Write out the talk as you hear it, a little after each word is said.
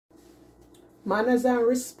Manners and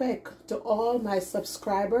respect to all my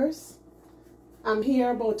subscribers. I'm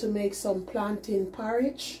here about to make some plantain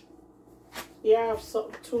porridge. Here I have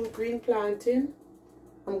two green plantain.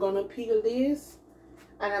 I'm going to peel these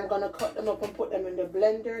and I'm going to cut them up and put them in the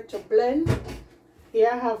blender to blend.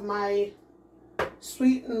 Here I have my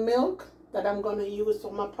sweetened milk that I'm going to use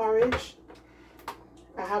for my porridge.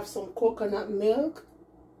 I have some coconut milk,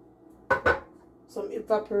 some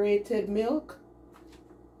evaporated milk.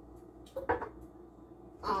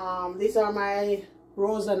 These are my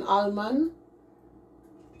rose and almond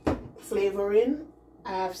flavoring.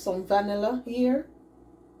 I have some vanilla here,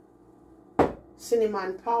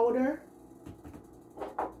 cinnamon powder,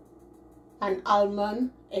 and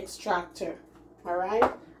almond extractor.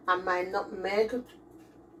 Alright, and my nutmeg.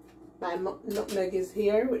 My nutmeg is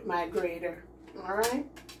here with my grater. Alright,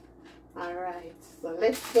 so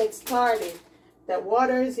let's get started. The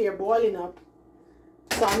water is here boiling up,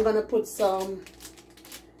 so I'm gonna put some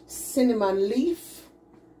cinnamon leaf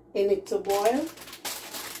in it to boil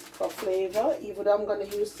for flavor, even though I'm going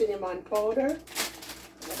to use cinnamon powder,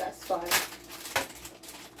 but that's fine.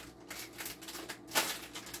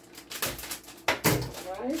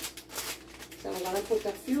 Alright, so I'm going to put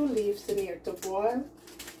a few leaves in here to boil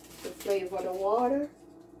to flavor the water.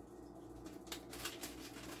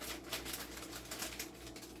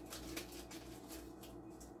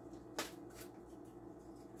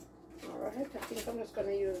 Alright, I think I'm just going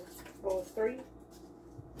to use about 3.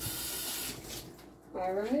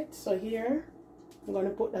 Alright, so here I'm going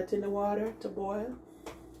to put that in the water to boil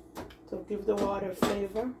to give the water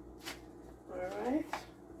flavor. Alright,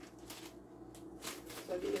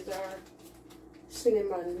 so these are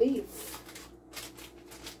cinnamon leaves.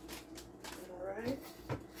 Alright,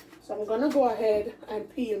 so I'm going to go ahead and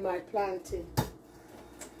peel my plantain.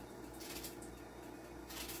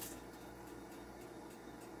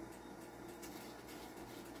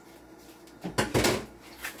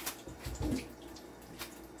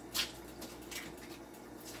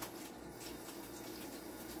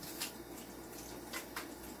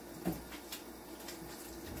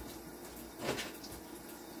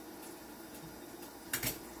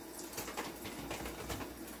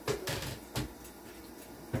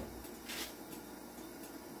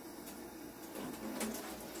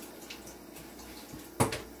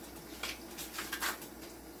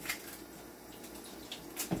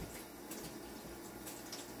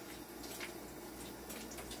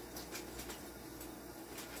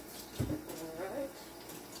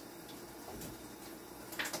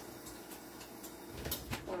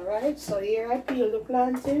 Alright, so here I peel the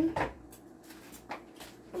plantain.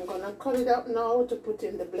 I'm going to cut it up now to put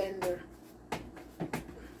in the blender.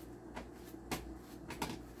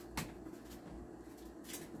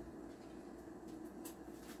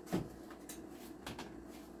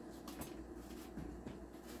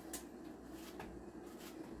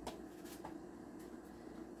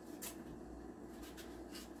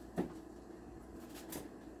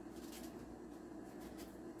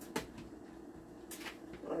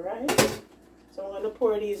 Alright, so I'm going to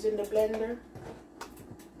pour these in the blender.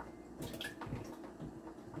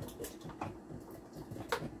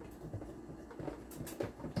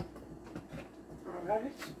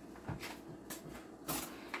 Alright,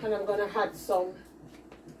 and I'm going to add some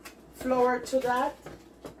flour to that.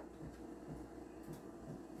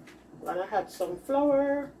 I'm going to add some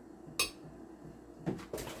flour.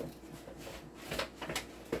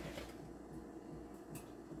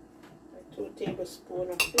 2 tablespoons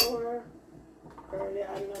of flour. Early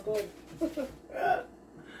I'm not good.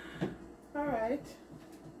 Alright.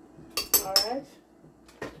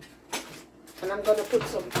 And I'm gonna put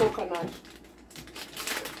some coconut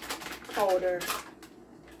powder,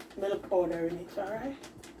 milk powder in it, alright?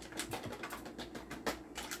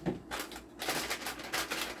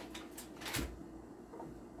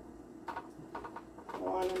 I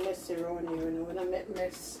want to mess around here, you know, when I make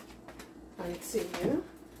mess and see, you know?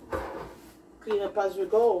 Clean up as we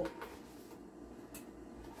go.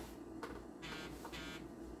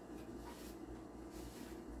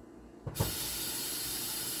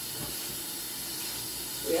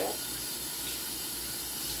 Yeah.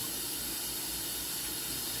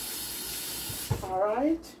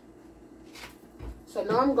 Alright. So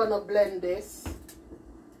now I'm gonna blend this.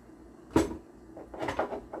 I'm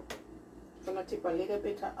gonna tip a little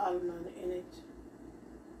bit of almond in it.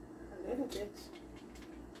 A little bit.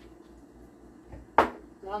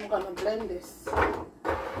 Now I'm gonna blend this.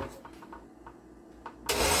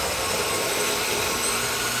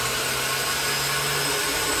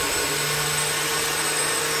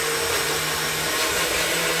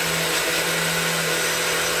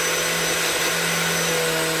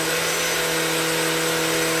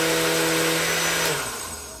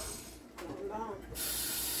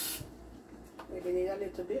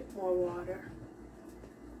 more water.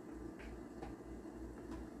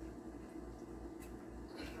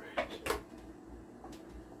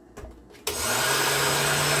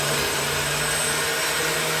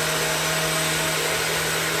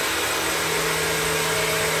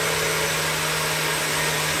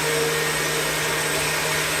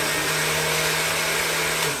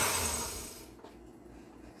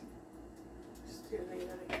 Still need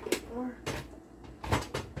a little bit more.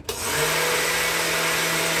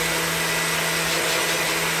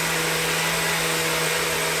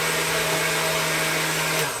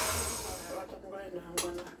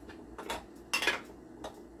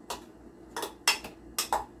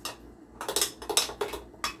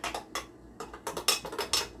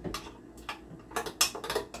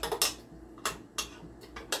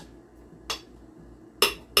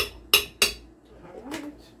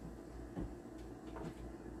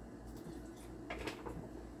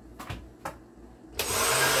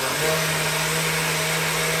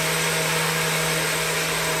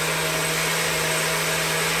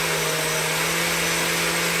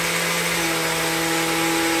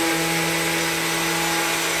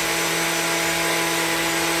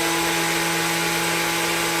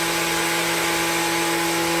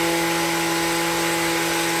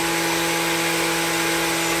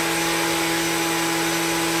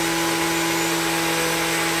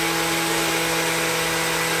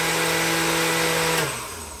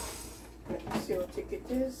 See how thick it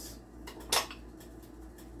is.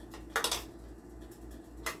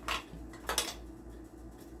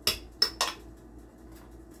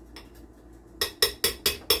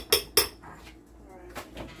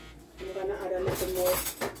 Alright, I'm gonna add a little more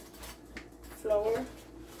flour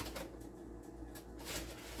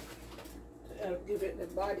to help give it the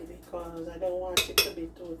body because I don't want it to be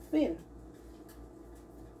too thin.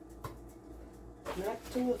 Not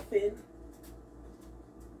too thin.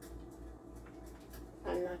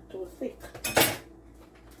 And not too thick.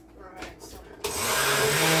 Alright, so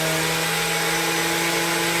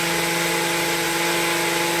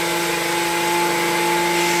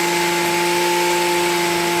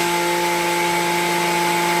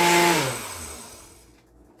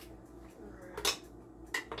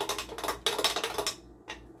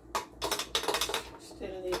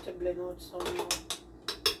still need to blend out some more.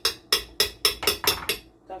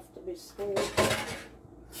 It has to be smooth.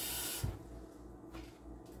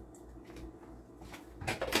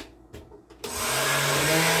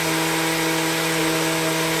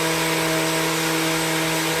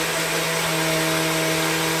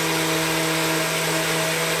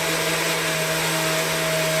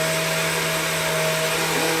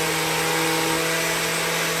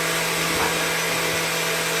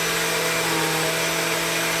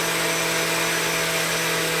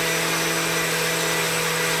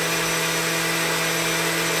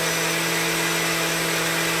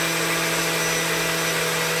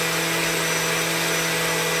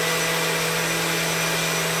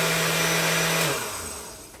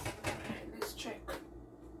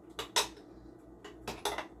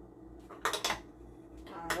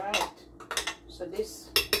 So this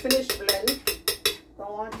finished blend,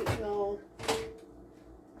 don't want it now,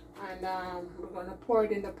 and we're gonna pour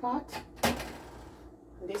it in the pot.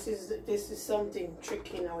 This is something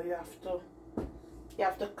tricky now. You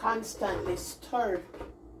have to constantly stir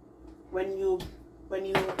when you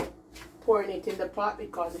pouring it in the pot,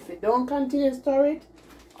 because if you don't continue to stir it,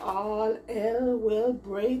 all hell will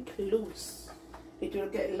break loose. It will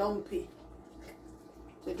get lumpy.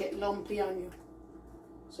 It will get lumpy on you.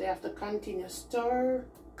 So you have to continue stir,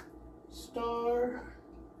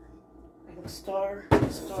 and stir.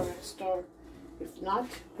 If not,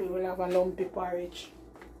 we will have a lumpy porridge.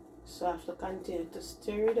 So I have to continue to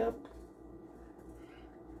stir it up.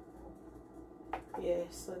 Yeah,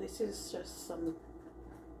 so this is just some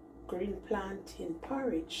green plantain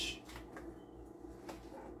porridge.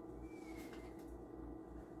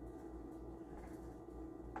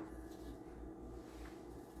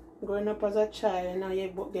 Growing up as a child, now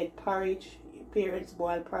you get porridge. Your parents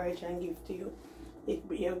boil porridge and give to you.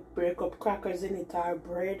 You break up crackers in it or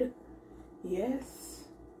bread. Yes.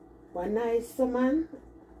 One nice man,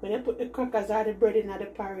 when you put the crackers or the bread in the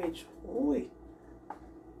porridge, ooh,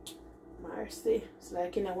 mercy. It's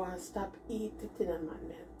like you don't want to stop eating it,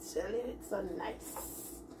 man. I tell you, it's so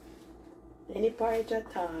nice. Any porridge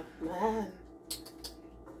at all, man.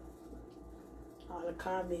 All the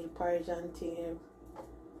cornmeal porridge and thing.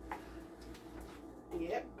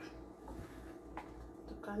 Yep.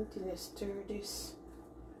 To continue stir this,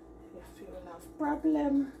 if you will have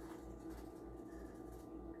problem.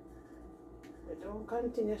 If you don't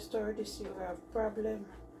continue stir this, you will have problem.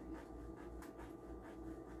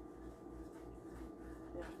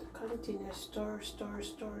 Continue, stir, stir,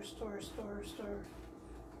 stir, stir, stir, stir.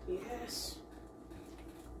 Yes.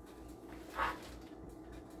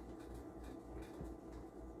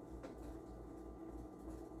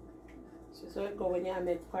 So it go when you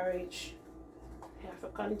make porridge. You have to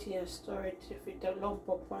continue to stir it if it don't lump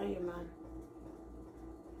up on you, man.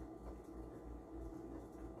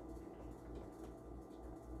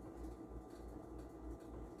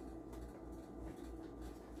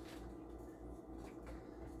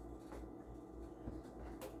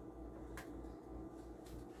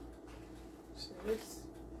 So this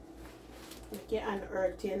make it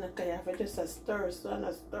unearthy, and you have to just a stir, so and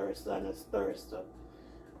a stir, so and a stir, so.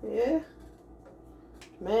 Yeah,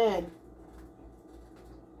 man.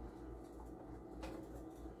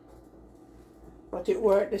 But it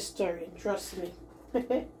worked the stirring, trust me.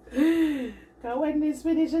 Cause when this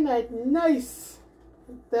finish tonight, nice.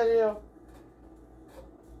 I tell you.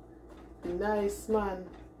 Nice, man.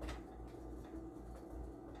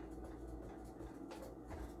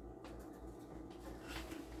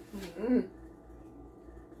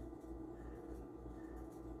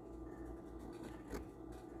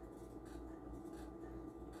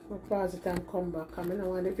 I'll pause it and come back. I don't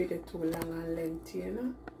want the video too long and lengthy, you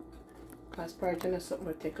know. Because porridge is something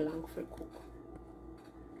will take long for cook.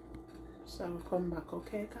 So I'll come back,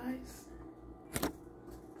 okay guys?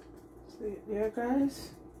 See it there,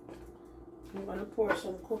 guys? I'm going to pour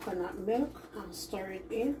some coconut milk and stir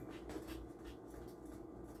it in.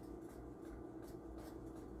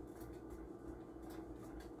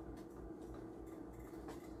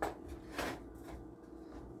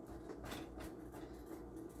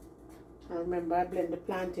 And remember, I blend the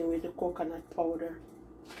plantain with the coconut powder.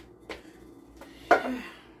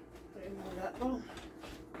 Remove that one.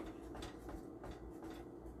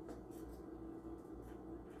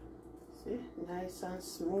 See, nice and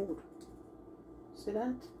smooth. See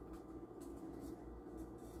that?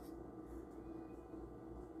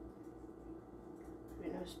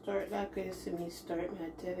 When I stir it like you see me stir it,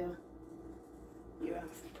 I tell you, you have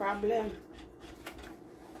a problem.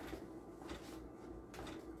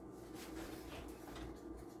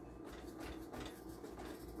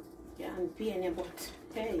 And pain your butt,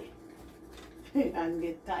 hey, and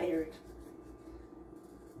get tired.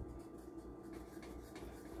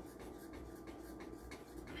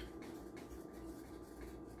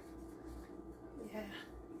 Yeah.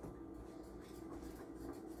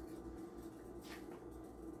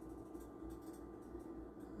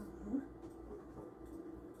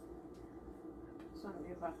 Some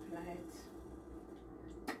evaporate.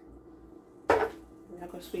 I'm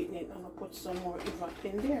not gonna sweeten it. I'm gonna put some more evap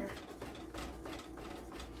in there.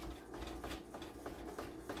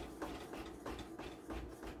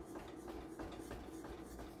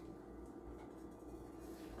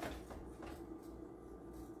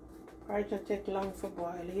 Porridge don't take long for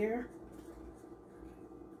boil here.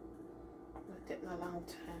 It'll take a long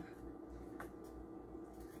time.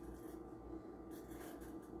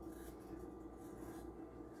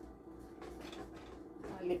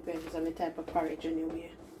 It depends on the type of porridge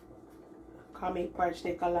anyway. Caramel porridge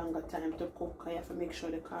take a longer time to cook. I have to make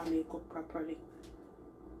sure the caramel cook properly.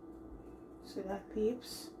 See that,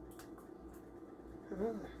 peeps?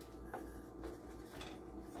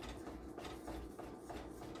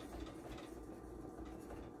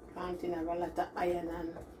 Plantain have a lot of iron and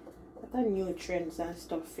a lot of nutrients and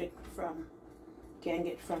stuff it from can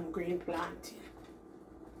get from green plantain.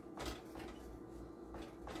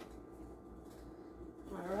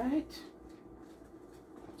 Alright.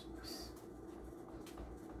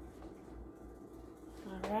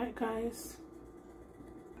 Alright guys.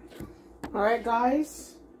 Alright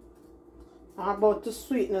guys. I'm about to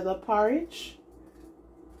sweeten the porridge.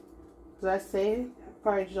 As I say,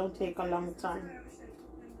 porridge don't take a long time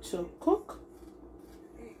to cook.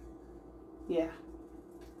 Yeah.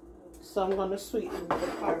 So I'm gonna sweeten the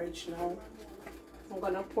porridge now. I'm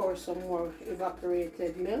gonna pour some more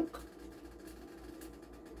evaporated milk.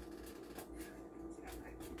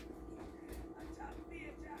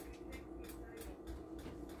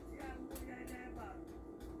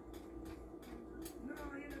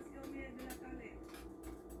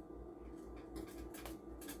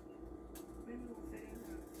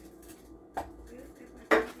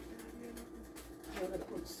 I'm gonna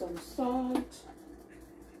put some salt.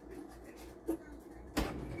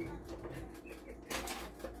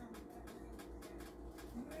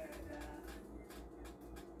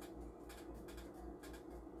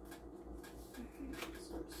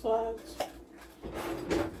 Salt.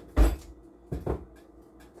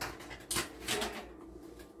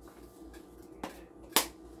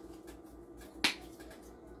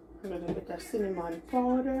 A little bit of cinnamon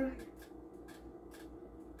powder.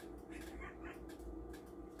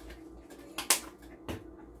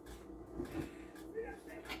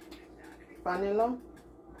 Vanilla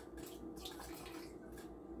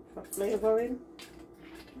for flavoring.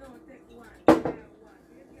 I'll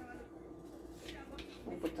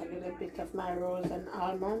put a little bit of my rose and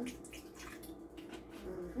almond.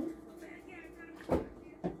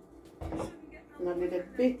 And a little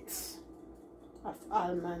bit of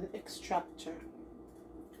almond extractor.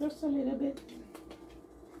 Just a little bit.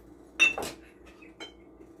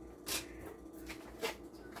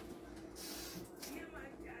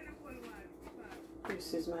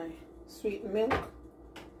 This is my sweet milk.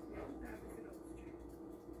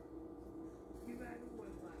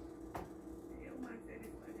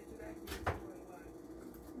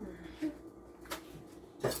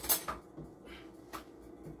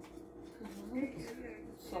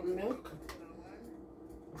 Some milk.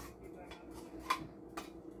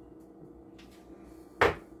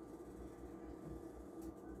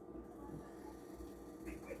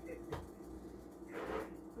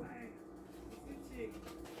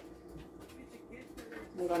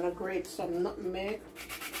 I'm gonna grate some nutmeg.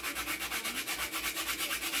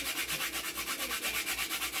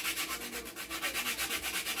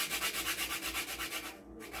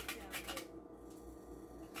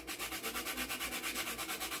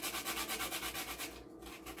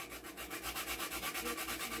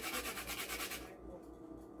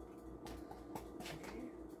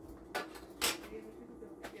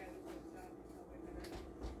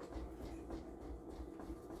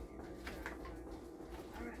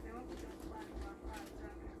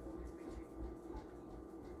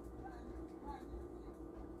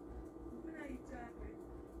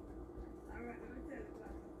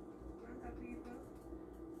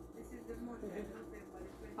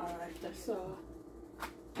 Alright, so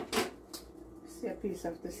see a piece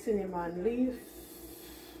of the cinnamon leaf.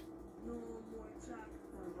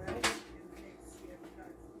 Alright.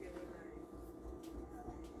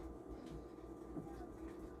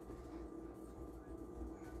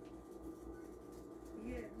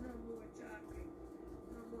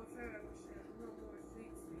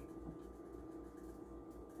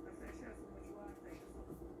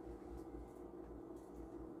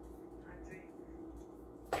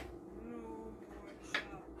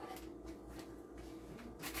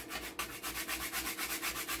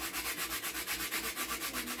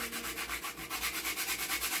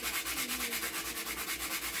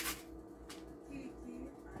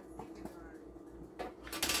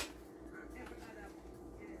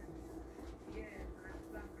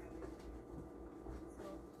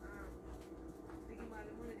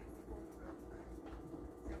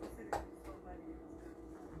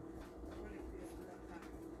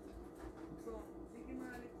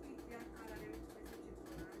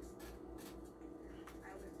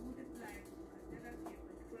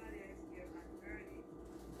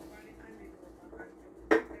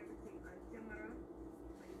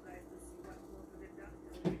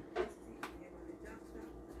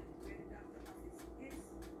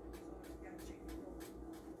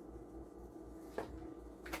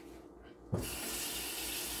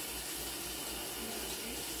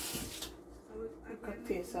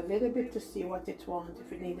 Taste a little bit to see what it wants,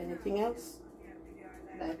 if it need anything else,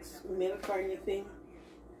 like milk or anything.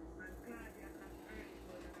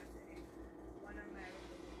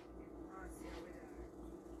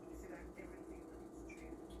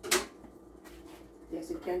 Yes,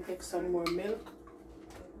 it can take some more milk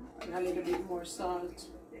and a little bit more salt.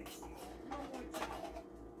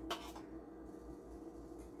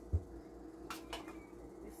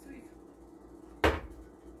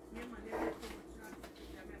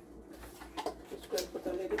 Put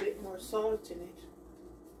a little bit more salt in it.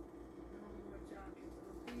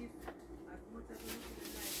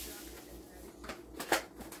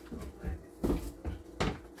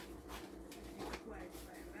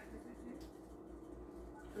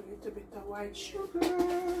 A little bit of white sugar.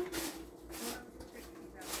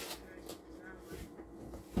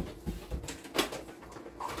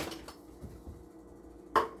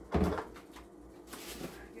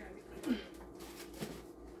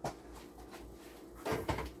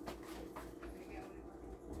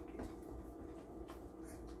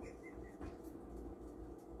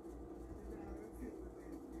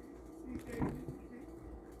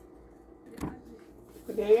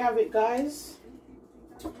 There you have it, guys.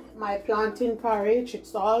 My plantain porridge,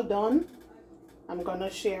 it's all done. I'm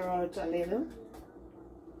gonna share out a little,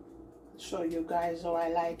 show you guys how I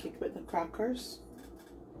like it with the crackers.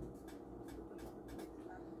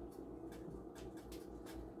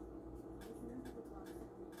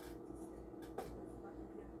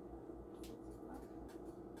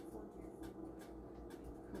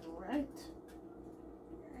 Alright.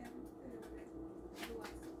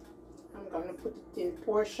 I'm going to put it in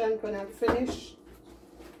portions when I'm finished,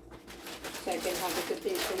 so I can have it to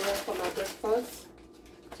take to work for my breakfast.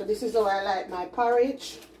 So this is how I like my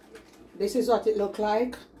porridge. This is what it looked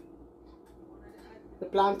like, the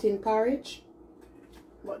plantain porridge.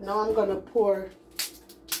 But now I'm going to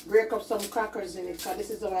break up some crackers in it, because this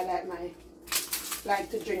is how I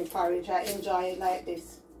like to drink porridge. I enjoy it like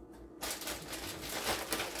this.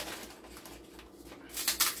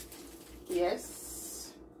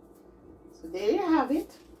 Yes. So there you have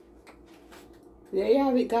it. There you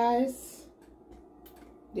have it, guys.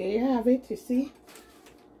 There you have it, you see.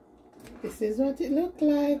 This is what it looked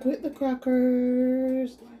like with the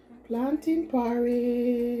crackers. Plantain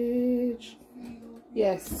porridge.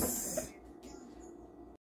 Yes.